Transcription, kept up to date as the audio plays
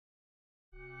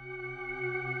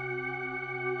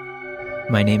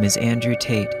My name is Andrew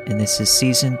Tate, and this is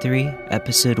Season 3,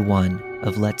 Episode 1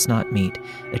 of Let's Not Meet,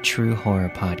 a true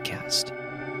horror podcast.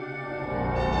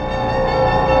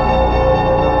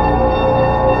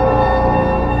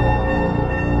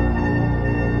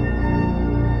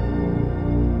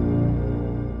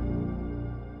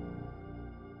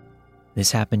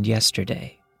 This happened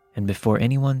yesterday, and before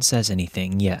anyone says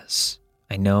anything, yes,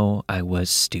 I know I was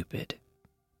stupid.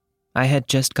 I had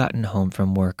just gotten home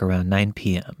from work around 9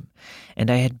 p.m., and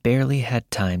I had barely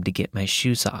had time to get my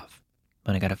shoes off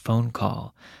when I got a phone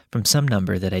call from some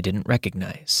number that I didn't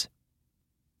recognize.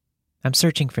 I'm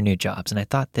searching for new jobs, and I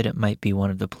thought that it might be one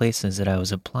of the places that I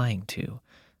was applying to,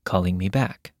 calling me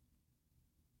back.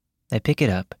 I pick it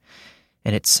up,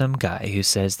 and it's some guy who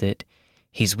says that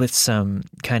he's with some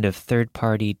kind of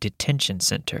third-party detention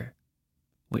center,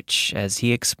 which, as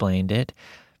he explained it,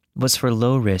 was for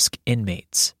low-risk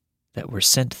inmates that were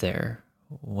sent there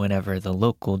whenever the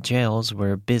local jails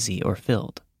were busy or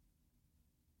filled.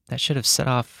 That should have set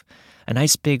off a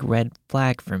nice big red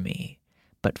flag for me,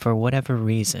 but for whatever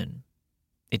reason,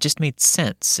 it just made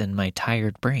sense in my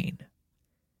tired brain.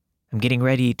 I'm getting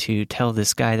ready to tell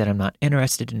this guy that I'm not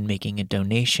interested in making a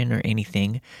donation or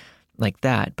anything like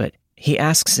that, but he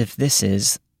asks if this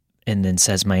is, and then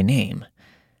says my name.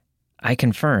 I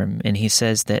confirm, and he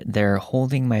says that they're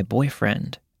holding my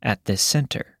boyfriend at this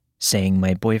center, saying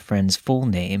my boyfriend's full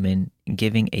name and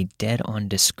giving a dead-on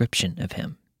description of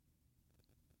him.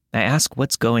 I ask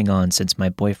what's going on since my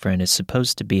boyfriend is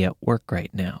supposed to be at work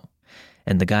right now,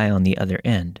 and the guy on the other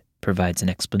end provides an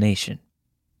explanation.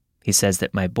 He says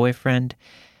that my boyfriend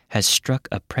has struck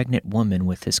a pregnant woman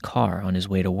with his car on his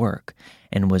way to work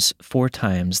and was 4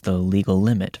 times the legal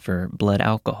limit for blood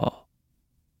alcohol.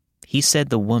 He said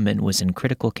the woman was in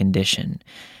critical condition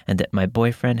and that my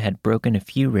boyfriend had broken a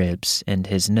few ribs and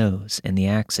his nose in the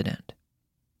accident.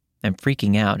 I'm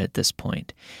freaking out at this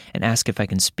point and ask if I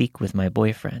can speak with my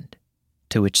boyfriend,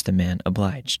 to which the man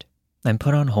obliged. I'm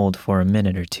put on hold for a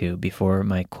minute or two before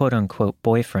my quote-unquote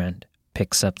boyfriend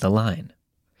picks up the line.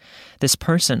 This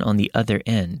person on the other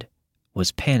end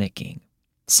was panicking,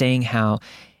 saying how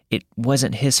it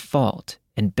wasn't his fault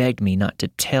and begged me not to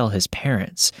tell his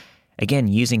parents, again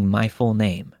using my full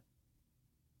name.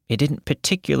 It didn't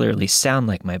particularly sound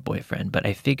like my boyfriend, but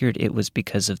I figured it was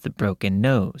because of the broken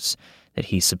nose that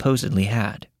he supposedly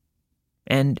had.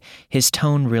 And his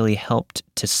tone really helped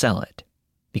to sell it,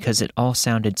 because it all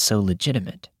sounded so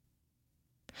legitimate.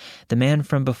 The man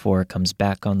from before comes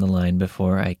back on the line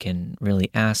before I can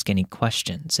really ask any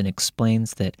questions and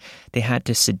explains that they had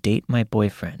to sedate my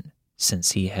boyfriend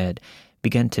since he had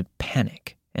begun to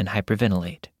panic and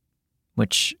hyperventilate,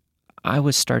 which I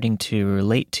was starting to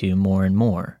relate to more and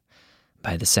more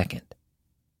by the second.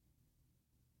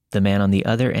 The man on the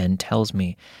other end tells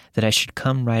me that I should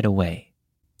come right away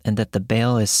and that the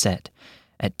bail is set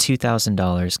at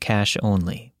 $2,000 cash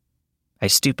only. I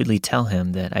stupidly tell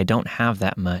him that I don't have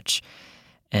that much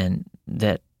and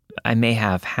that I may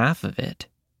have half of it.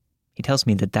 He tells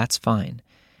me that that's fine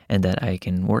and that I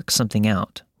can work something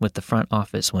out with the front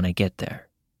office when I get there,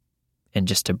 and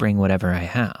just to bring whatever I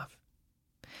have.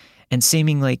 And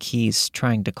seeming like he's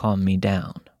trying to calm me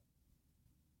down.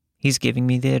 He's giving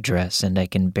me the address, and I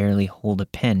can barely hold a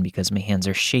pen because my hands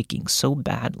are shaking so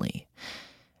badly,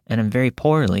 and I'm very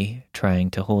poorly trying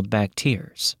to hold back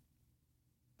tears.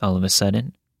 All of a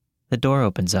sudden, the door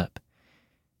opens up,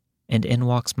 and in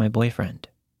walks my boyfriend.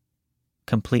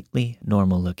 Completely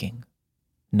normal looking.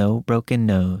 No broken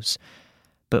nose,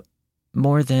 but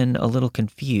more than a little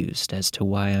confused as to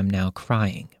why I'm now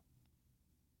crying.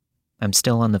 I'm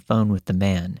still on the phone with the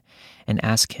man and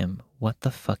ask him what the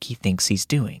fuck he thinks he's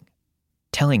doing,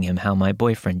 telling him how my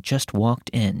boyfriend just walked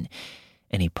in,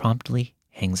 and he promptly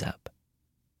hangs up.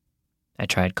 I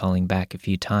tried calling back a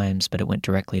few times, but it went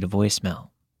directly to voicemail.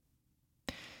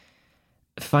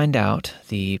 Find out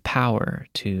the power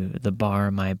to the bar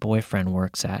my boyfriend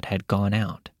works at had gone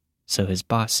out, so his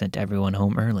boss sent everyone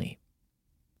home early.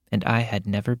 And I had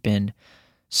never been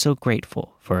so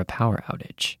grateful for a power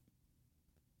outage.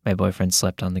 My boyfriend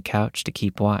slept on the couch to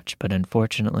keep watch, but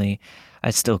unfortunately, I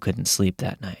still couldn't sleep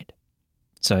that night.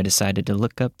 So I decided to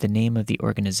look up the name of the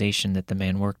organization that the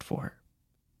man worked for.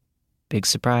 Big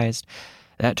surprise,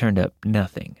 that turned up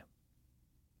nothing.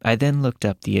 I then looked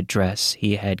up the address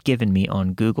he had given me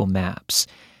on Google Maps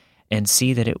and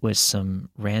see that it was some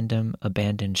random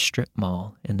abandoned strip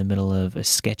mall in the middle of a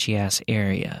sketchy-ass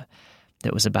area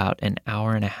that was about an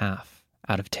hour and a half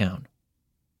out of town.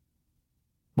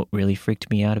 What really freaked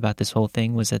me out about this whole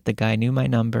thing was that the guy knew my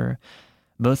number,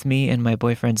 both me and my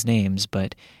boyfriend's names,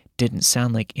 but didn't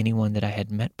sound like anyone that I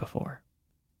had met before.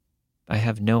 I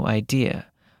have no idea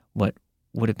what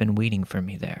would have been waiting for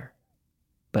me there.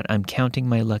 But I'm counting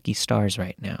my lucky stars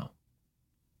right now.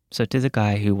 So to the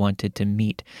guy who wanted to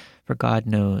meet for God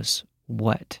knows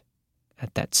what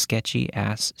at that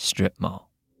sketchy-ass strip mall,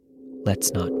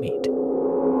 let's not meet.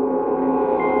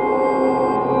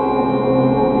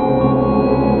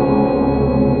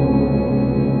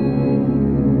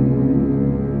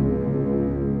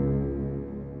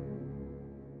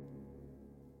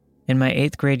 In my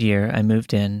 8th grade year, I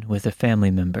moved in with a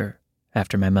family member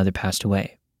after my mother passed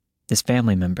away. This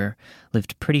family member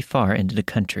lived pretty far into the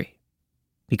country.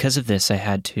 Because of this, I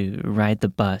had to ride the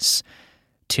bus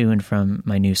to and from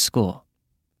my new school.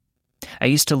 I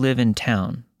used to live in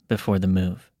town before the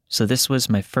move, so this was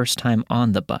my first time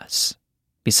on the bus,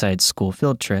 besides school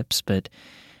field trips, but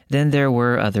then there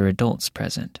were other adults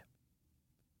present.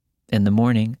 In the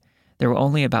morning, there were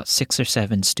only about 6 or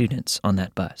 7 students on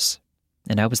that bus,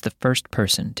 and I was the first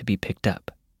person to be picked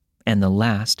up, and the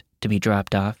last to be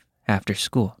dropped off after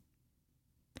school.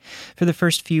 For the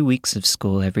first few weeks of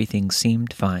school, everything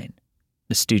seemed fine.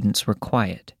 The students were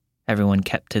quiet. Everyone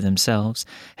kept to themselves,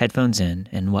 headphones in,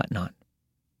 and whatnot.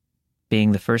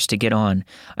 Being the first to get on,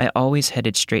 I always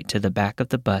headed straight to the back of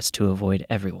the bus to avoid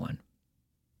everyone.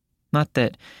 Not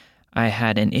that I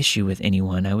had an issue with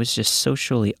anyone, I was just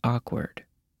socially awkward,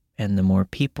 and the more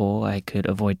people I could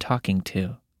avoid talking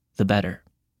to, the better.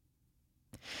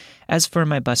 As for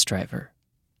my bus driver,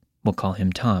 we'll call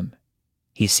him Tom.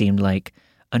 He seemed like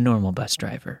a normal bus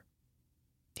driver.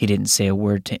 He didn't say a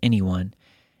word to anyone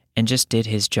and just did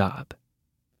his job.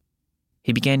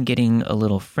 He began getting a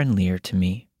little friendlier to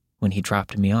me when he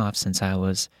dropped me off since I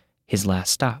was his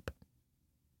last stop.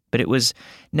 But it was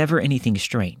never anything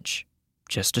strange,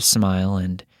 just a smile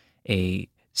and a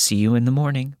 "see you in the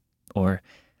morning" or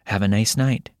 "have a nice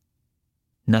night."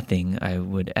 Nothing I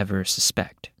would ever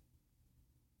suspect.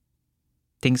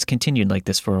 Things continued like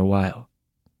this for a while.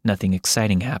 Nothing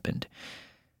exciting happened.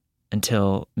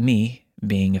 Until me,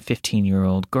 being a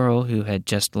 15-year-old girl who had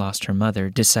just lost her mother,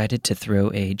 decided to throw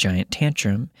a giant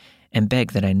tantrum and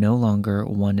beg that I no longer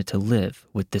wanted to live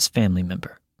with this family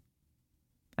member.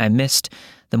 I missed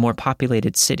the more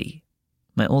populated city,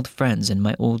 my old friends, and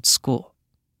my old school.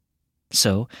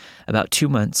 So, about 2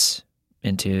 months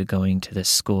into going to this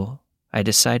school, I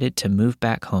decided to move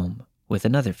back home with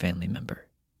another family member.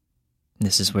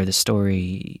 This is where the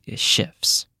story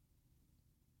shifts.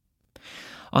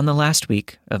 On the last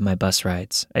week of my bus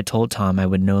rides, I told Tom I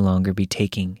would no longer be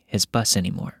taking his bus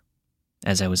anymore,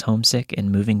 as I was homesick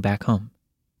and moving back home.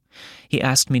 He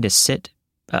asked me to sit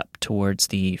up towards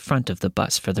the front of the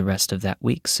bus for the rest of that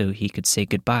week so he could say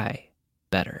goodbye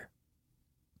better.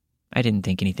 I didn't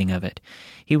think anything of it.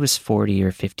 He was 40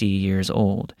 or 50 years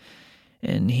old,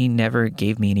 and he never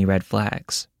gave me any red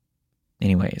flags.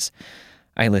 Anyways,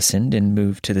 I listened and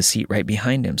moved to the seat right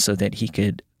behind him so that he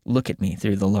could look at me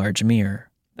through the large mirror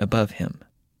above him,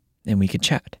 and we could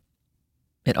chat.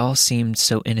 It all seemed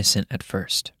so innocent at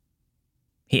first.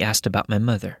 He asked about my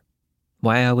mother,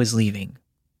 why I was leaving,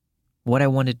 what I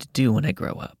wanted to do when I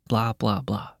grow up, blah, blah,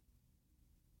 blah.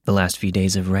 The last few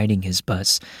days of riding his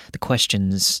bus, the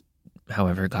questions,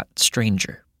 however, got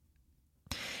stranger.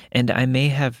 And I may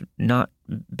have not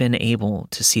been able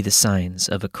to see the signs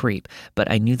of a creep, but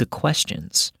I knew the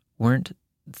questions weren't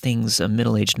things a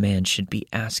middle-aged man should be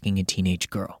asking a teenage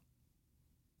girl.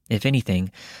 If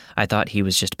anything, I thought he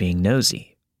was just being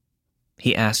nosy.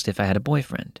 He asked if I had a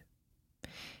boyfriend,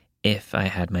 if I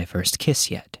had my first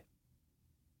kiss yet,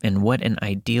 and what an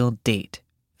ideal date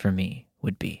for me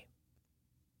would be.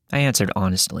 I answered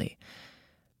honestly,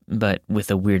 but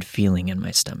with a weird feeling in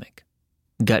my stomach.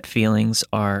 Gut feelings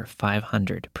are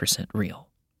 500% real.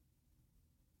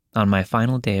 On my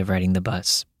final day of riding the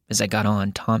bus, as I got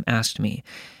on, Tom asked me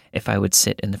if I would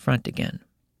sit in the front again,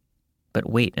 but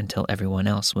wait until everyone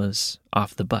else was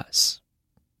off the bus.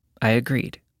 I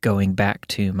agreed, going back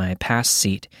to my past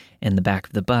seat in the back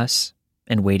of the bus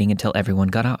and waiting until everyone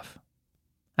got off.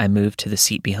 I moved to the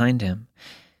seat behind him,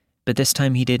 but this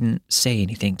time he didn't say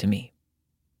anything to me.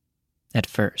 At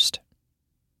first,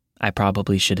 I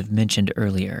probably should have mentioned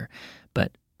earlier,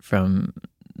 but from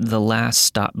the last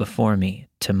stop before me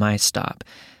to my stop,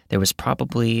 there was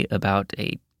probably about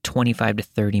a 25 to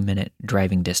 30 minute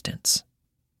driving distance.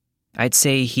 I'd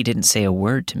say he didn't say a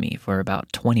word to me for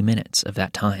about 20 minutes of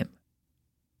that time.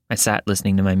 I sat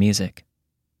listening to my music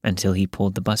until he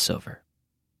pulled the bus over.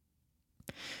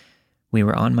 We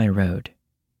were on my road,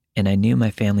 and I knew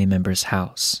my family member's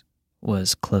house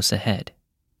was close ahead,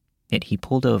 yet he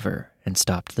pulled over and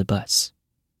stopped the bus.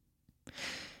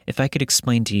 If I could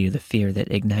explain to you the fear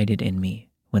that ignited in me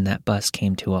when that bus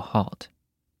came to a halt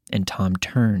and Tom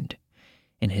turned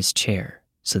in his chair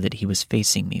so that he was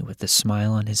facing me with a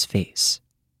smile on his face,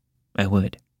 I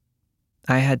would.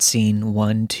 I had seen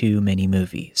one too many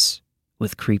movies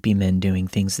with creepy men doing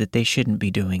things that they shouldn't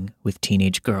be doing with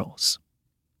teenage girls,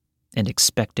 and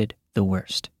expected the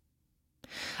worst.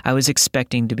 I was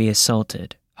expecting to be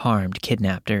assaulted, harmed,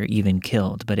 kidnapped, or even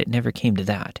killed, but it never came to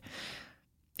that.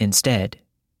 Instead,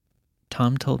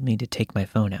 Tom told me to take my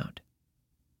phone out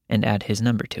and add his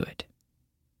number to it.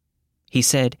 He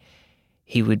said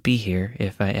he would be here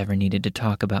if I ever needed to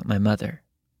talk about my mother,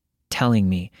 telling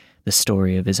me the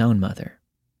story of his own mother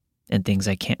and things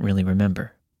I can't really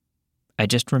remember. I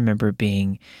just remember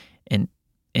being in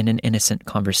an innocent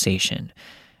conversation,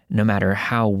 no matter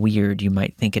how weird you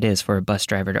might think it is for a bus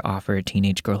driver to offer a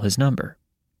teenage girl his number.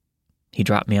 He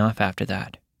dropped me off after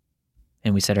that,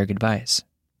 and we said our goodbyes.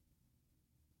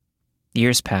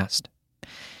 Years passed,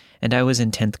 and I was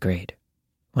in 10th grade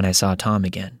when I saw Tom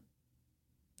again.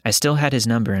 I still had his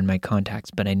number in my contacts,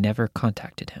 but I never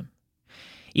contacted him,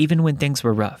 even when things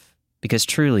were rough, because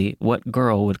truly, what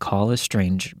girl would call a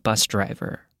strange bus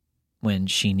driver when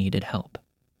she needed help?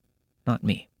 Not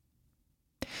me.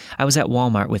 I was at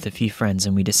Walmart with a few friends,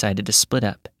 and we decided to split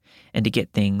up and to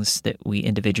get things that we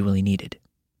individually needed.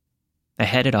 I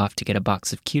headed off to get a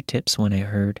box of Q-tips when I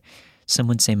heard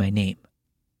someone say my name.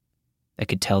 I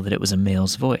could tell that it was a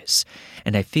male's voice,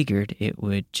 and I figured it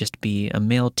would just be a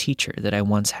male teacher that I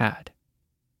once had.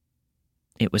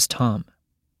 It was Tom.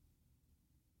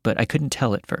 But I couldn't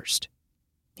tell at first.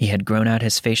 He had grown out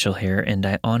his facial hair, and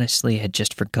I honestly had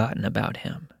just forgotten about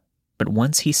him. But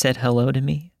once he said hello to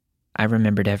me, I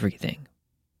remembered everything.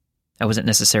 I wasn't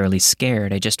necessarily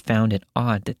scared, I just found it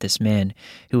odd that this man,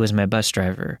 who was my bus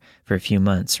driver for a few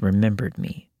months, remembered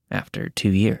me after 2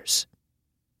 years.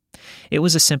 It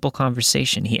was a simple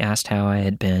conversation. He asked how I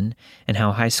had been and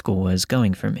how high school was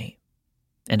going for me.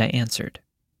 And I answered,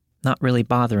 not really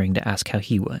bothering to ask how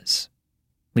he was.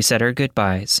 We said our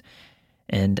goodbyes,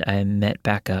 and I met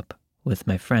back up with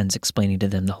my friends explaining to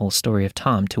them the whole story of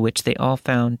Tom, to which they all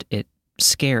found it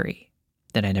scary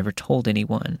that I never told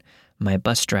anyone my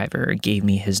bus driver gave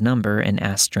me his number and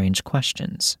asked strange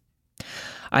questions.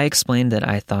 I explained that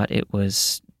I thought it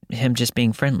was him just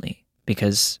being friendly,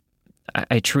 because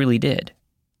I truly did.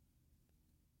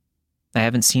 I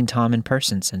haven't seen Tom in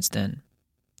person since then.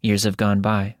 Years have gone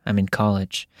by, I'm in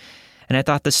college, and I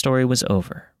thought the story was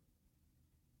over.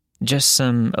 Just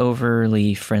some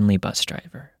overly friendly bus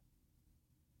driver.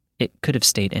 It could have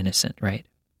stayed innocent, right?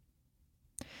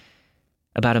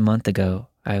 About a month ago,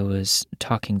 I was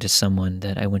talking to someone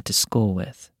that I went to school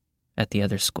with at the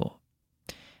other school,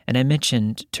 and I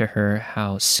mentioned to her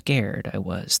how scared I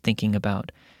was thinking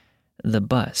about the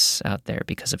bus out there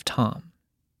because of Tom.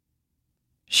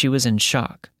 She was in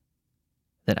shock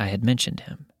that I had mentioned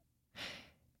him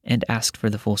and asked for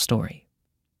the full story.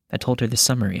 I told her the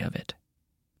summary of it,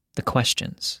 the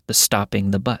questions, the stopping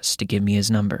the bus to give me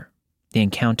his number, the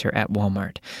encounter at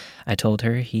Walmart. I told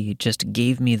her he just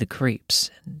gave me the creeps,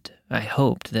 and I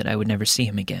hoped that I would never see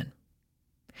him again.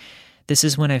 This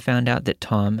is when I found out that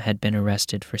Tom had been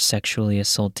arrested for sexually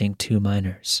assaulting 2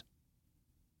 minors.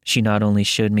 She not only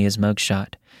showed me his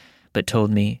mugshot, but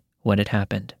told me what had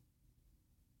happened.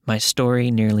 My story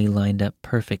nearly lined up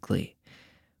perfectly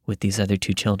with these other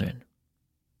 2 children.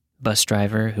 Bus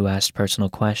driver who asked personal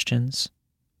questions,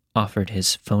 offered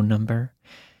his phone number,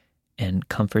 and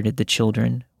comforted the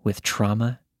children with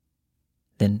trauma,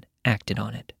 then acted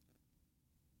on it.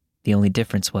 The only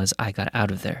difference was I got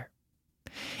out of there.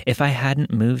 If I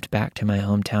hadn't moved back to my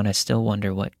hometown, I still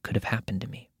wonder what could have happened to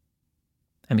me.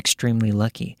 I'm extremely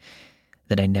lucky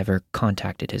that I never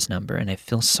contacted his number, and I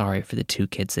feel sorry for the 2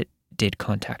 kids that did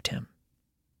contact him,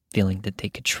 feeling that they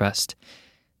could trust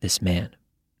this man.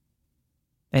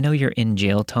 I know you're in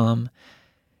jail, Tom,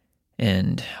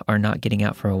 and are not getting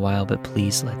out for a while, but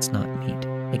please let's not meet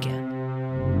again.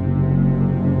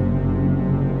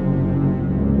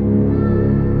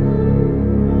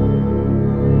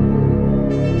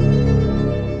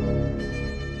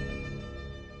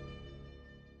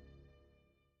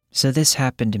 So this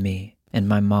happened to me and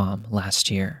my mom last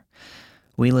year.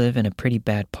 We live in a pretty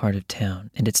bad part of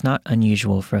town, and it's not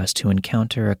unusual for us to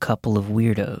encounter a couple of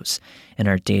weirdos in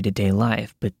our day-to-day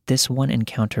life, but this one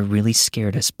encounter really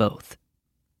scared us both.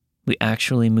 We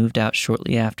actually moved out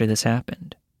shortly after this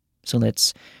happened, so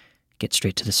let's get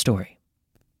straight to the story.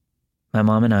 My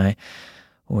mom and I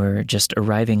were just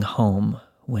arriving home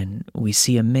when we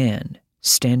see a man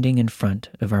standing in front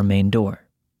of our main door.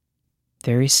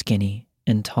 Very skinny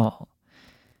and tall.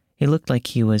 He looked like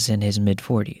he was in his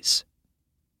mid-40s.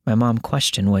 My mom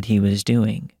questioned what he was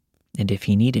doing and if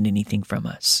he needed anything from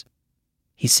us.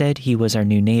 He said he was our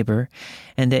new neighbor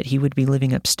and that he would be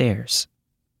living upstairs.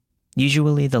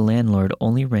 Usually the landlord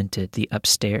only rented the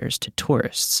upstairs to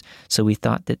tourists, so we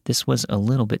thought that this was a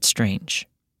little bit strange.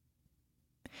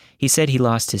 He said he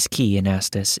lost his key and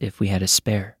asked us if we had a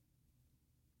spare.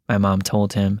 My mom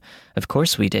told him, of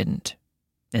course we didn't,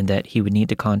 and that he would need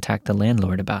to contact the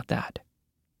landlord about that.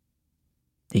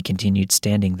 He continued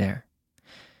standing there,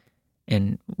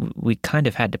 and we kind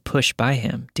of had to push by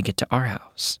him to get to our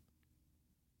house.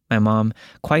 My mom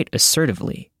quite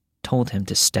assertively told him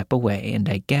to step away, and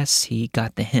I guess he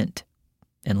got the hint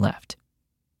and left.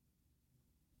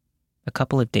 A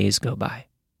couple of days go by.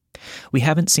 We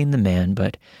haven't seen the man,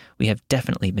 but we have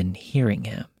definitely been hearing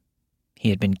him. He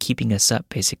had been keeping us up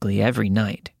basically every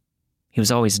night. He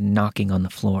was always knocking on the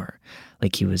floor,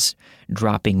 like he was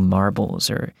dropping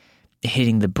marbles or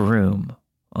hitting the broom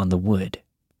on the wood.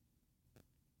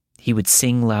 He would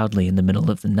sing loudly in the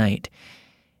middle of the night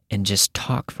and just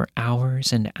talk for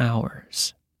hours and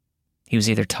hours. He was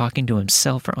either talking to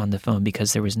himself or on the phone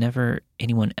because there was never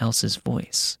anyone else's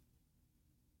voice.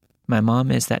 My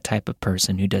mom is that type of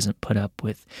person who doesn't put up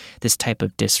with this type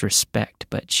of disrespect,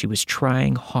 but she was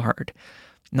trying hard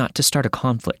not to start a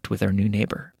conflict with our new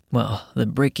neighbor. Well, the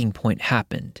breaking point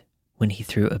happened when he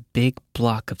threw a big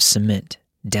block of cement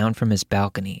down from his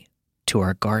balcony to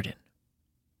our garden.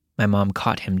 My mom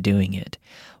caught him doing it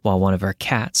while one of our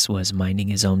cats was minding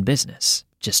his own business,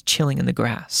 just chilling in the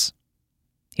grass.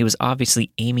 He was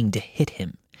obviously aiming to hit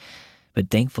him, but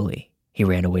thankfully he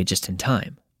ran away just in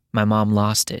time. My mom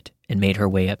lost it and made her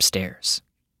way upstairs.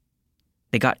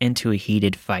 They got into a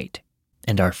heated fight,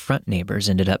 and our front neighbors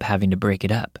ended up having to break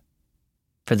it up.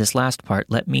 For this last part,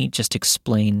 let me just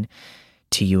explain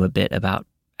to you a bit about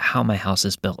how my house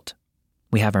is built.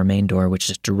 We have our main door, which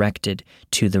is directed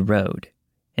to the road,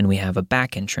 and we have a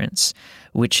back entrance,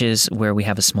 which is where we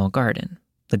have a small garden.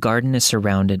 The garden is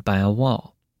surrounded by a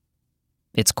wall.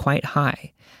 It's quite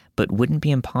high, but wouldn't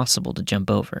be impossible to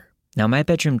jump over. Now, my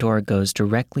bedroom door goes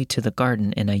directly to the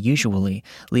garden, and I usually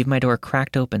leave my door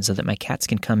cracked open so that my cats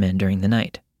can come in during the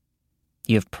night.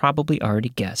 You have probably already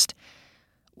guessed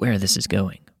where this is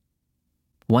going.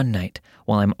 One night,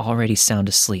 while I'm already sound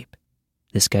asleep,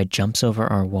 this guy jumps over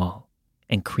our wall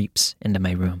and creeps into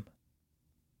my room.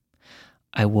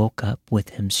 I woke up with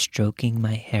him stroking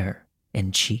my hair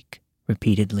and cheek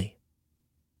repeatedly.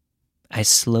 I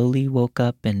slowly woke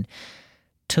up and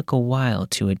took a while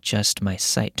to adjust my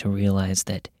sight to realize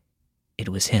that it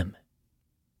was him.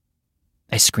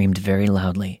 I screamed very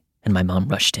loudly, and my mom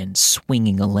rushed in,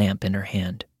 swinging a lamp in her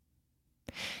hand.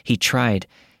 He tried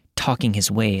talking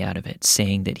his way out of it,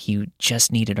 saying that he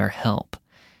just needed our help.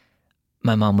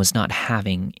 My mom was not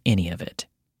having any of it,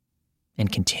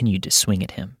 and continued to swing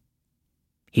at him.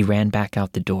 He ran back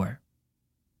out the door.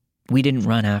 We didn't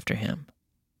run after him.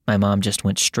 My mom just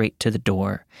went straight to the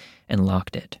door and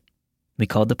locked it. We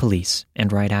called the police,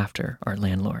 and right after, our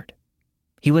landlord.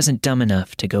 He wasn't dumb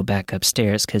enough to go back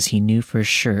upstairs because he knew for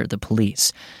sure the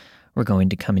police were going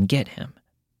to come and get him.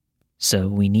 So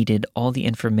we needed all the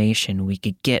information we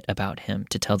could get about him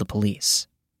to tell the police.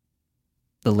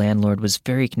 The landlord was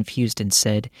very confused and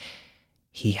said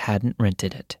he hadn't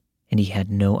rented it, and he had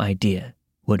no idea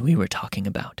what we were talking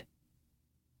about.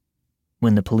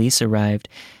 When the police arrived,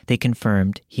 they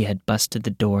confirmed he had busted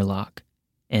the door lock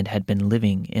and had been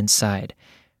living inside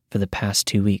for the past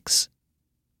 2 weeks.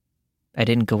 I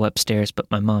didn't go upstairs, but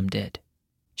my mom did.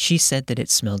 She said that it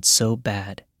smelled so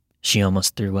bad, she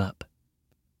almost threw up.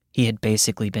 He had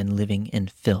basically been living in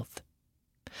filth.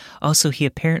 Also, he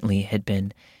apparently had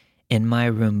been in my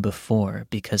room before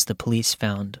because the police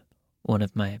found one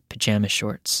of my pajama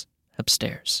shorts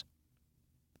upstairs.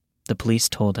 The police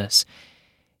told us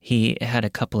he had a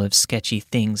couple of sketchy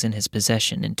things in his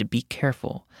possession and to be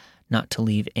careful not to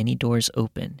leave any doors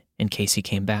open in case he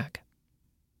came back.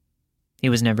 He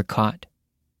was never caught.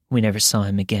 We never saw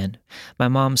him again. My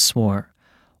mom swore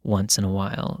once in a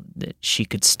while that she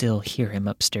could still hear him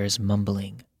upstairs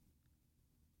mumbling.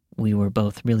 We were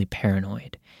both really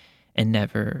paranoid and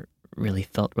never really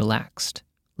felt relaxed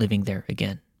living there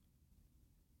again.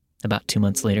 About 2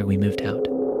 months later, we moved out.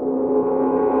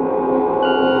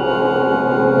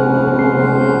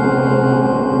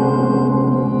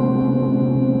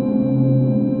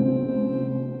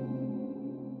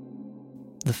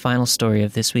 The final story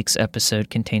of this week's episode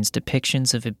contains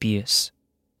depictions of abuse.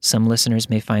 Some listeners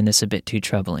may find this a bit too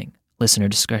troubling. Listener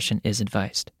discretion is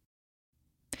advised.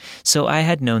 So I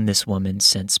had known this woman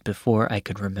since before I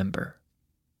could remember.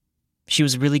 She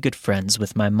was really good friends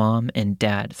with my mom and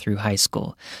dad through high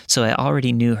school, so I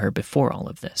already knew her before all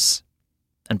of this.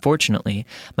 Unfortunately,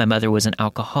 my mother was an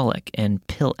alcoholic and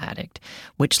pill addict,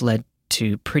 which led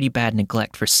to pretty bad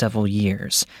neglect for several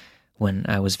years when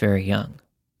I was very young.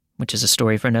 which is a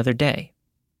story for another day.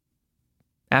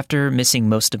 After missing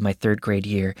most of my third grade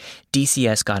year,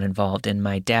 DCS got involved and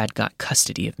my dad got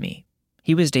custody of me.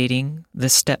 He was dating the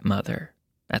stepmother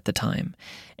at the time,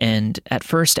 and at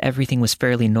first everything was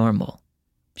fairly normal.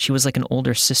 She was like an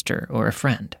older sister or a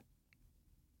friend.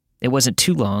 It wasn't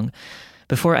too long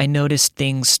before I noticed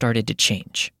things started to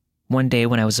change. One day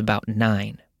when I was about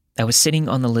 9, I was sitting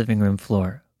on the living room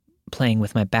floor, playing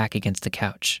with my back against the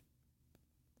couch.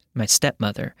 My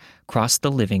stepmother crossed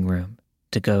the living room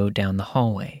to go down the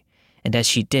hallway, and as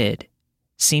she did,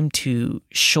 seemed to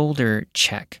shoulder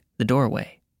check the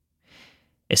doorway.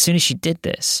 As soon as she did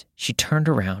this, she turned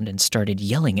around and started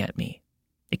yelling at me,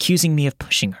 accusing me of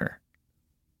pushing her.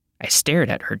 I stared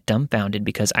at her dumbfounded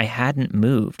because I hadn't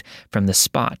moved from the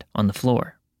spot on the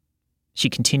floor. She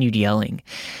continued yelling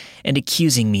and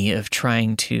accusing me of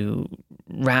trying to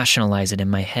rationalize it in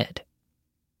my head.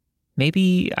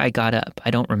 Maybe I got up,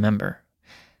 I don't remember.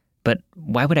 But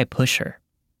why would I push her?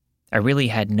 I really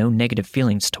had no negative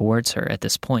feelings towards her at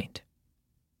this point.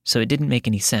 So it didn't make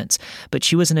any sense. But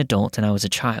she was an adult and I was a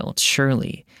child.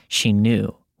 Surely she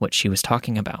knew what she was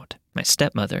talking about. My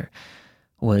stepmother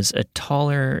was a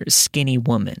taller, skinny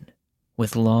woman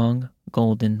with long,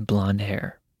 golden blonde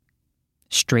hair,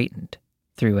 straightened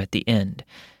through at the end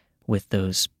with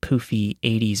those poofy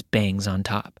 80s bangs on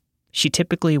top. She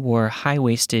typically wore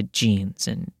high-waisted jeans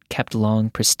and kept long,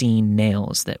 pristine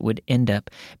nails that would end up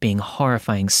being a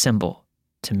horrifying symbol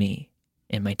to me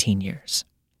in my teen years.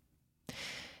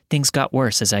 Things got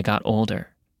worse as I got older.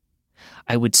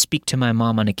 I would speak to my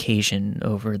mom on occasion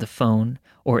over the phone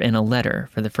or in a letter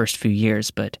for the first few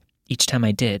years, but each time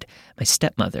I did, my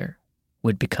stepmother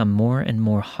would become more and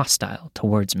more hostile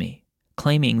towards me,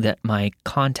 claiming that my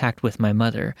contact with my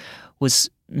mother was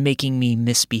making me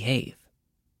misbehave.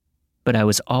 But I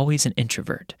was always an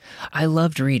introvert. I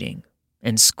loved reading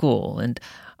and school, and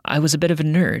I was a bit of a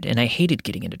nerd, and I hated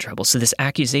getting into trouble, so this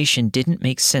accusation didn't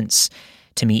make sense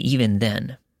to me even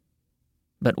then.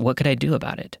 But what could I do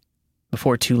about it?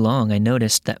 Before too long, I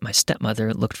noticed that my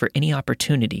stepmother looked for any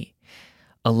opportunity,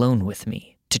 alone with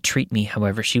me, to treat me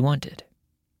however she wanted.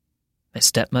 My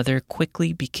stepmother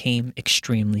quickly became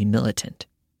extremely militant.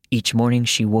 Each morning,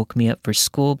 she woke me up for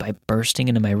school by bursting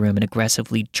into my room and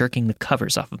aggressively jerking the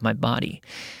covers off of my body.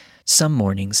 Some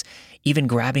mornings, even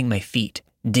grabbing my feet,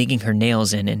 digging her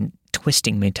nails in, and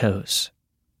twisting my toes.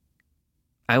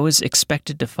 I was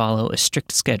expected to follow a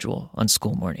strict schedule on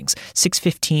school mornings.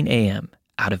 6:15 a.m.,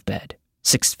 out of bed.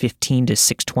 6:15 to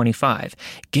 6:25,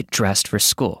 get dressed for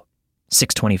school.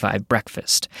 6:25,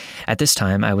 breakfast. At this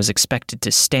time, I was expected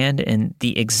to stand in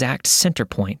the exact center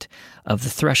point of the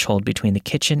threshold between the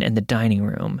kitchen and the dining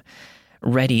room,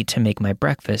 ready to make my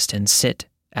breakfast and sit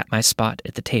at my spot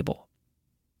at the table.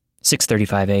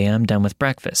 6:35 a.m., done with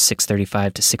breakfast.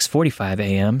 6:35 to 6:45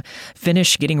 a.m.,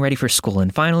 finish getting ready for school.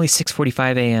 And finally,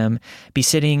 6:45 a.m., be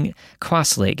sitting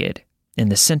cross-legged in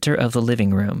the center of the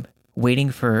living room,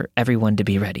 waiting for everyone to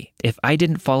be ready. If I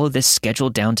didn't follow this schedule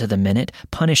down to the minute,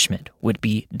 punishment would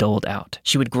be doled out.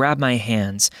 She would grab my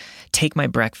hands, take my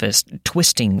breakfast,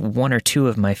 twisting one or two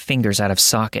of my fingers out of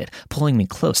socket, pulling me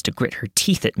close to grit her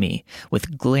teeth at me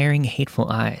with glaring, hateful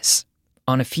eyes.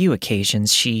 On a few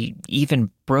occasions, she even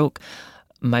broke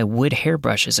my wood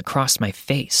hairbrushes across my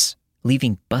face,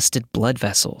 leaving busted blood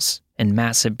vessels and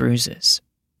massive bruises.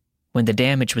 When the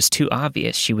damage was too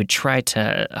obvious, she would try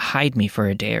to hide me for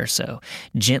a day or so,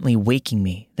 gently waking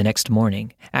me the next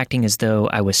morning, acting as though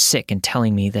I was sick and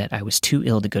telling me that I was too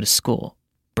ill to go to school,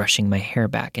 brushing my hair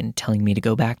back and telling me to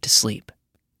go back to sleep.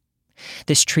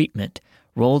 This treatment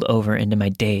rolled over into my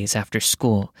days after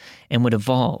school and would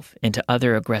evolve into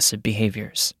other aggressive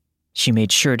behaviors. She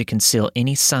made sure to conceal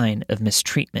any sign of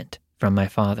mistreatment from my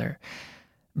father,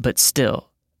 but still,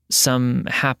 some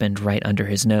happened right under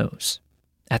his nose.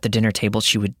 At the dinner table,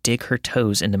 she would dig her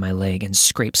toes into my leg and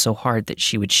scrape so hard that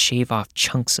she would shave off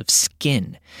chunks of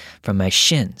skin from my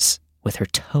shins with her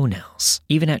toenails.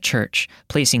 Even at church,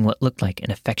 placing what looked like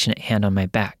an affectionate hand on my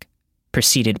back,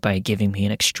 preceded by giving me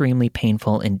an extremely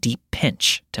painful and deep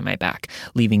pinch to my back,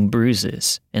 leaving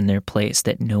bruises in their place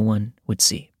that no one would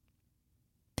see.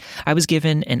 I was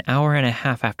given an hour and a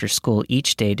half after school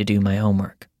each day to do my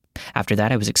homework. After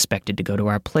that, I was expected to go to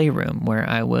our playroom, where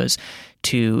I was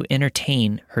to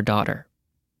entertain her daughter.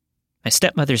 My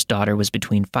stepmother's daughter was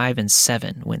between 5 and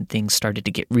 7 when things started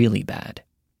to get really bad.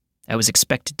 I was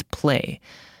expected to play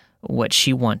what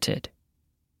she wanted,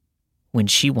 when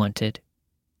she wanted,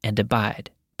 and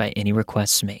abide by any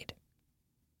requests made.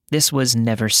 This was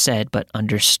never said but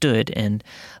understood and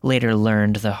later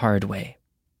learned the hard way.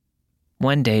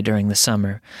 One day during the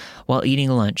summer, while eating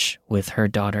lunch with her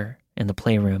daughter, in the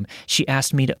playroom, she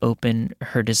asked me to open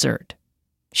her dessert.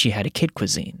 She had a kid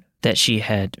cuisine that she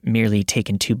had merely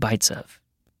taken 2 bites of.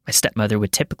 My stepmother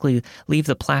would typically leave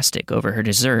the plastic over her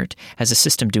dessert as a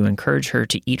system to encourage her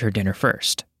to eat her dinner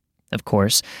first. Of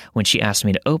course, when she asked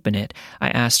me to open it, I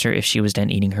asked her if she was done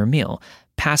eating her meal,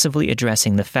 passively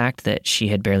addressing the fact that she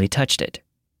had barely touched it.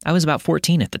 I was about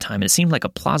 14 at the time, and it seemed like a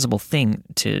plausible thing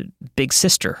to big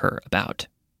sister her about.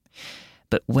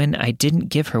 But when I didn't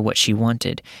give her what she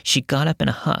wanted, she got up in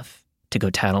a huff to go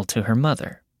tattle to her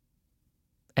mother,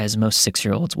 as most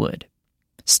 6-year-olds would.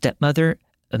 Stepmother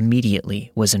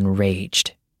immediately was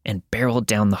enraged and barreled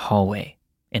down the hallway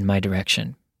in my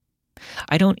direction.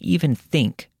 I don't even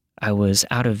think I was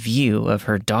out of view of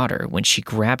her daughter when she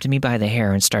grabbed me by the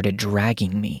hair and started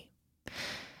dragging me.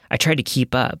 I tried to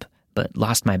keep up, but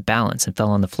lost my balance and fell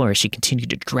on the floor as she continued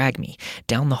to drag me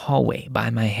down the hallway by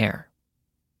my hair.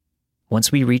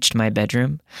 Once we reached my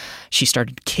bedroom, she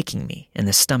started kicking me in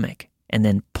the stomach and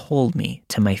then pulled me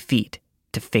to my feet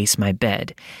to face my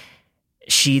bed.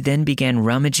 She then began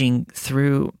rummaging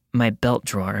through my belt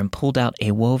drawer and pulled out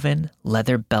a woven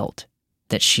leather belt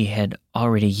that she had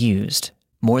already used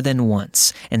more than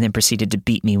once, and then proceeded to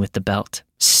beat me with the belt,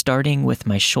 starting with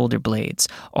my shoulder blades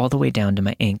all the way down to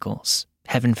my ankles.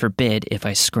 Heaven forbid if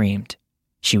I screamed,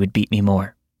 she would beat me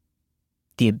more.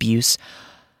 The abuse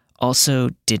also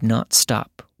did not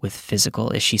stop with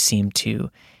physical, as she seemed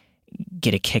to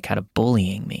get a kick out of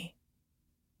bullying me.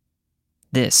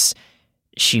 This,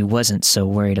 she wasn't so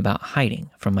worried about hiding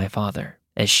from my father,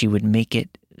 as she would make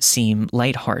it seem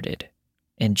lighthearted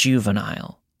and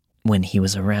juvenile when he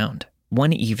was around.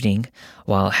 One evening,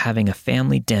 while having a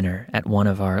family dinner at one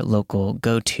of our local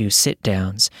go-to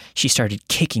sit-downs, she started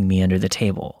kicking me under the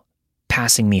table,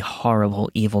 passing me horrible,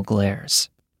 evil glares.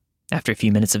 After a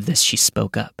few minutes of this, she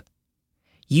spoke up.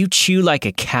 "You chew like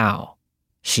a cow,"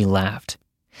 she laughed.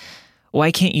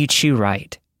 "Why can't you chew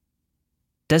right?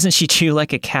 Doesn't she chew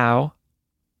like a cow?"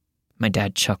 My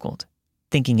dad chuckled,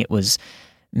 thinking it was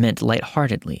meant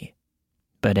lightheartedly,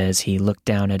 but as he looked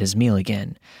down at his meal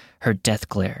again, her death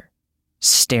glare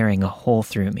staring a hole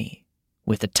through me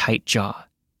with a tight jaw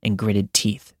and gritted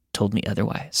teeth told me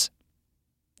otherwise.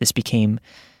 This became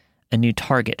a new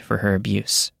target for her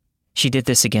abuse. She did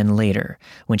this again later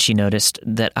when she noticed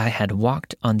that I had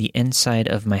walked on the inside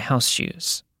of my house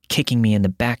shoes, kicking me in the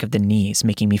back of the knees,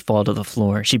 making me fall to the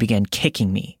floor. She began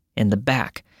kicking me in the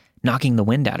back, knocking the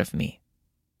wind out of me,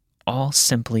 all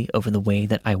simply over the way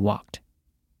that I walked.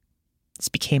 This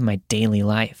became my daily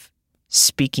life.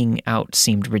 Speaking out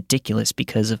seemed ridiculous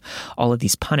because of all of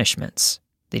these punishments.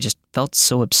 They just felt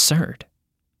so absurd.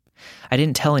 I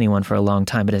didn't tell anyone for a long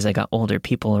time, but as I got older,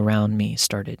 people around me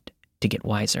started to get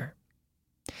wiser.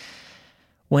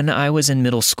 When I was in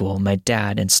middle school, my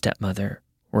dad and stepmother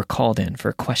were called in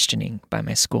for questioning by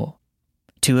my school.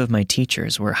 2 of my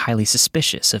teachers were highly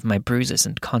suspicious of my bruises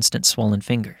and constant swollen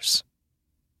fingers.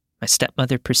 My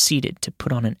stepmother proceeded to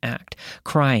put on an act,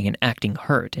 crying and acting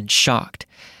hurt and shocked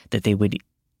that they would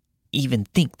even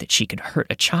think that she could hurt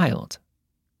a child.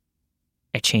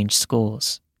 I changed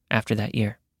schools after that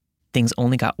year. Things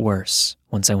only got worse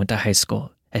once I went to high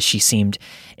school, as she seemed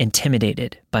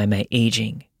intimidated by my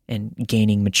aging and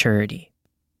gaining maturity.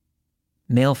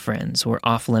 Male friends were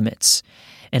off limits,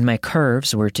 and my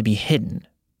curves were to be hidden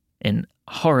in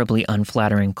horribly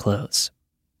unflattering clothes.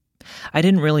 I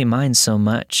didn't really mind so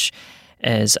much,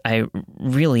 as I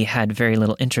really had very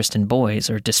little interest in boys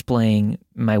or displaying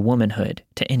my womanhood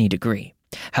to any degree.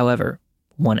 However,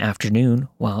 one afternoon,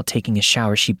 while taking a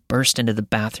shower, she burst into the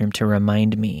bathroom to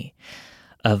remind me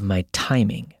of my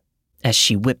timing. As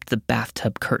she whipped the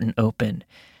bathtub curtain open,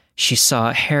 she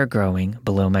saw hair growing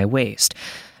below my waist.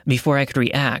 Before I could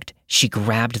react, she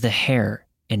grabbed the hair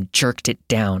and jerked it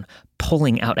down,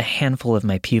 pulling out a handful of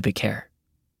my pubic hair.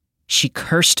 She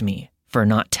cursed me for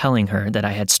not telling her that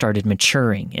I had started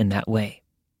maturing in that way.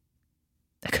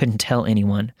 I couldn't tell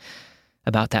anyone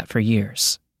about that for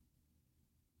years.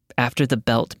 After the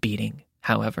belt beating,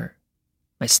 however,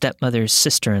 my stepmother's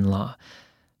sister-in-law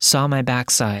saw my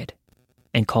backside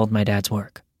and called my dad's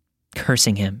work,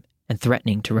 cursing him and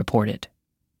threatening to report it.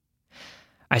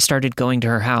 I started going to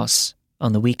her house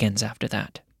on the weekends after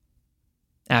that.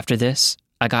 After this,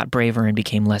 I got braver and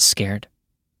became less scared.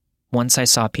 Once I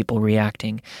saw people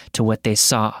reacting to what they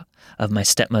saw of my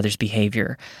stepmother's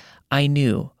behavior, I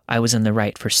knew I was in the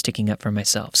right for sticking up for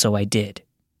myself, so I did.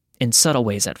 In subtle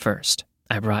ways at first.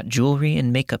 I brought jewelry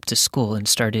and makeup to school and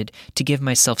started to give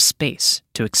myself space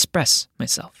to express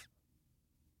myself.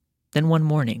 Then one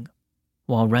morning,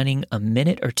 while running a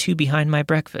minute or 2 behind my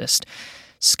breakfast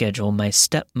schedule, my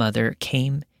stepmother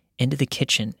came into the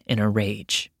kitchen in a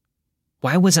rage.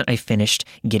 Why wasn't I finished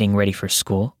getting ready for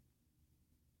school?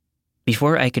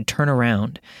 Before I could turn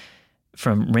around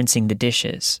from rinsing the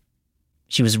dishes,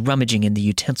 she was rummaging in the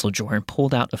utensil drawer and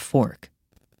pulled out a fork.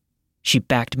 She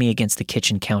backed me against the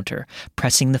kitchen counter,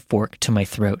 pressing the fork to my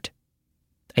throat.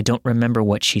 I don't remember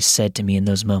what she said to me in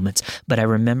those moments, but I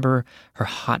remember her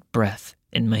hot breath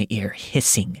in my ear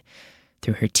hissing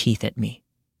through her teeth at me,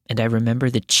 and I remember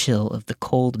the chill of the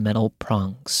cold metal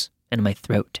prongs in my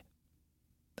throat.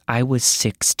 I was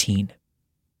 16.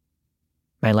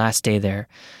 My last day there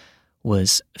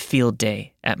was field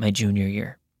day at my junior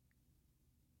year.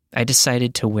 I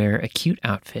decided to wear a cute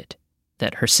outfit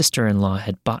that her sister-in-law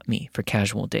had bought me for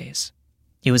casual days.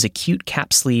 It was a cute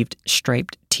cap-sleeved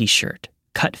striped t-shirt,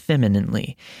 cut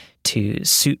femininely to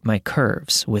suit my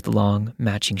curves with long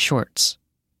matching shorts.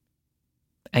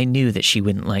 I knew that she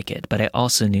wouldn't like it, but I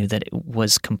also knew that it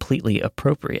was completely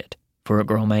appropriate for a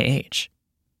girl my age.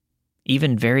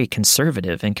 Even very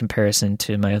conservative in comparison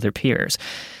to my other peers.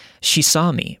 She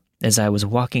saw me as I was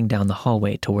walking down the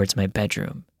hallway towards my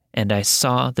bedroom, and I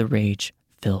saw the rage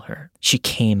fill her. She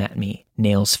came at me,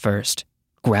 nails first,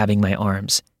 grabbing my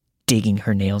arms, digging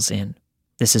her nails in.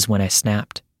 This is when I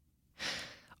snapped.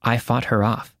 I fought her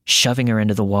off, shoving her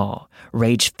into the wall.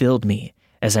 Rage filled me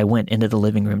as I went into the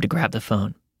living room to grab the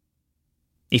phone.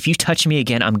 "If you touch me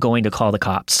again, I'm going to call the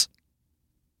cops."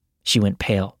 She went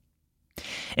pale.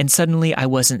 And suddenly I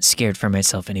wasn't scared for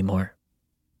myself anymore.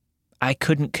 I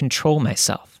couldn't control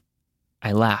myself.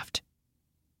 I laughed.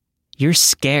 "You're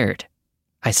scared,"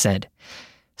 I said,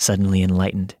 suddenly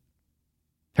enlightened.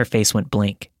 Her face went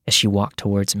blank as she walked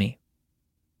towards me.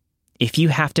 "If you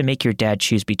have to make your dad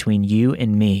choose between you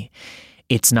and me,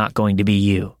 it's not going to be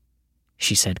you,"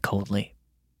 she said coldly.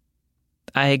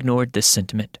 I ignored this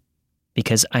sentiment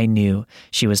because I knew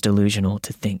she was delusional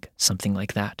to think something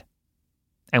like that.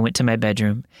 I went to my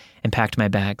bedroom and packed my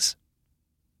bags.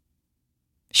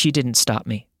 She didn't stop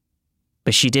me,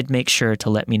 but she did make sure to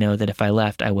let me know that if I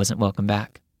left, I wasn't welcome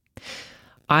back.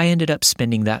 I ended up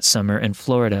spending that summer in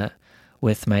Florida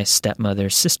with my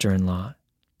stepmother's sister-in-law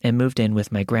and moved in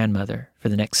with my grandmother for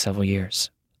the next several years.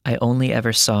 I only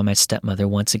ever saw my stepmother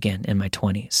once again in my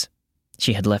 20s.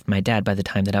 She had left my dad by the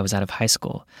time that I was out of high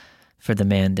school for the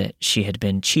man that she had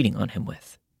been cheating on him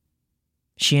with.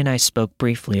 She and I spoke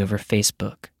briefly over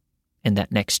Facebook in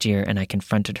that next year, and I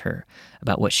confronted her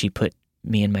about what she put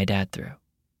me and my dad through.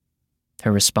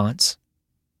 Her response?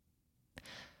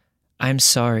 "I'm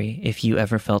sorry if you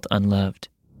ever felt unloved.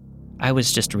 I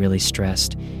was just really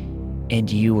stressed,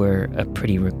 and you were a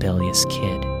pretty rebellious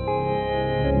kid."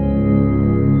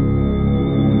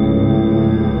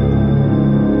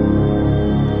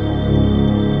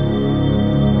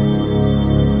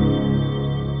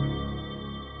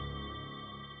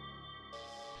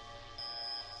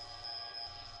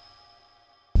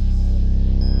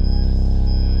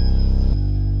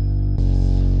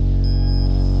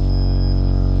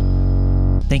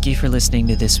 Thank you for listening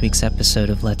to this week's episode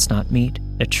of Let's Not Meet,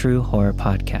 a true horror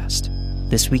podcast.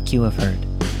 This week you have heard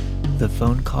The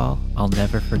Phone Call I'll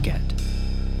Never Forget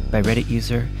by Reddit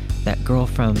user That Girl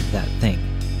From That Thing.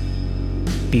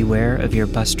 Beware of Your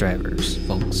Bus Drivers,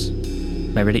 Folks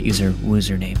by Reddit user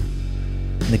Woozername.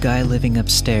 The Guy Living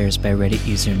Upstairs by Reddit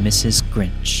user Mrs.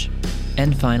 Grinch.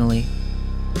 And finally,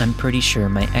 I'm Pretty Sure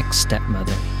My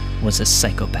Ex-Stepmother Was a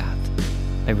Psychopath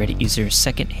by Reddit user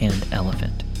Secondhand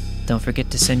Elephant. Don't forget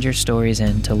to send your stories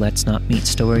in to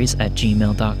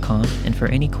letsnotmeetstories@gmail.com, and for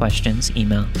any questions,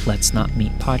 email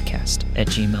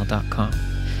letsnotmeetpodcast@gmail.com.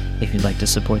 If you'd like to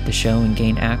support the show and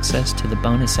gain access to the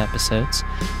bonus episodes,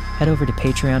 head over to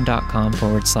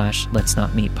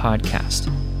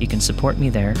patreon.com/letsnotmeetpodcast. You can support me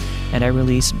there, and I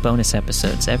release bonus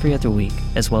episodes every other week,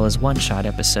 as well as one-shot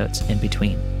episodes in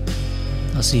between.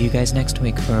 I'll see you guys next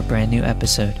week for a brand new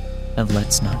episode of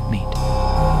Let's Not Meet.